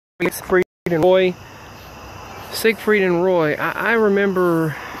Siegfried and Roy. Siegfried and Roy. I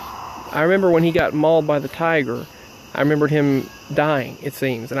remember when he got mauled by the tiger. I remembered him dying, it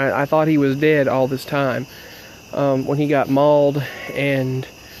seems, and I thought he was dead all this time. When he got mauled and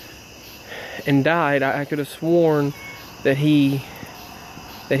died, I could have sworn that he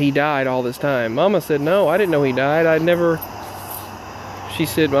died all this time. Mama said, no, I didn't know he died. She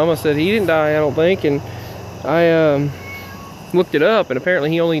said, Mama said he didn't die, I don't think, and I looked it up, and apparently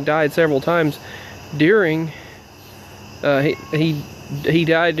he only died several times during, he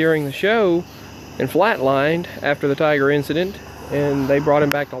died during the show and flatlined after the tiger incident, and they brought him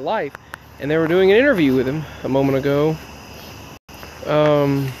back to life. And they were doing an interview with him a moment ago.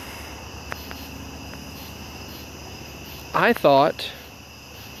 I thought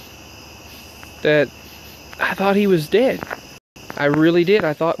he was dead. I really did.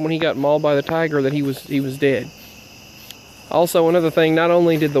 I thought when he got mauled by the tiger that he was dead. Also, another thing, not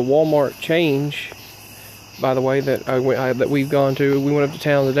only did the Walmart change, by the way, that we've gone to, we went up to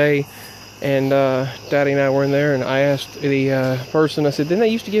town today, and Daddy and I were in there, and I asked the person, I said, didn't they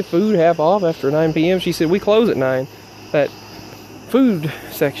used to give food half off after 9 p.m.? She said, we close at 9. That food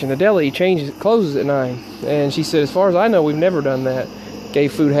section, the deli, closes at 9. And she said, as far as I know, we've never done that.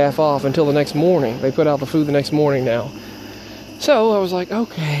 Gave food half off until the next morning. They put out the food the next morning now. So I was like,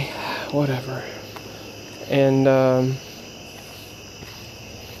 okay, whatever. And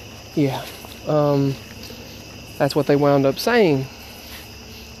yeah, that's what they wound up saying.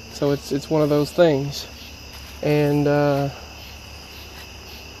 So it's one of those things. And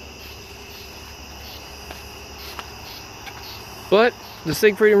but the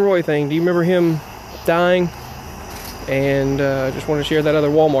Siegfried and Roy thing, do you remember him dying? And just want to share that other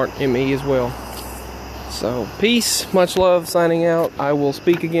Walmart in me as well. So peace, much love, signing out. I will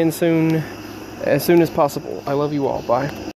speak again soon, as soon as possible. I love you all. Bye.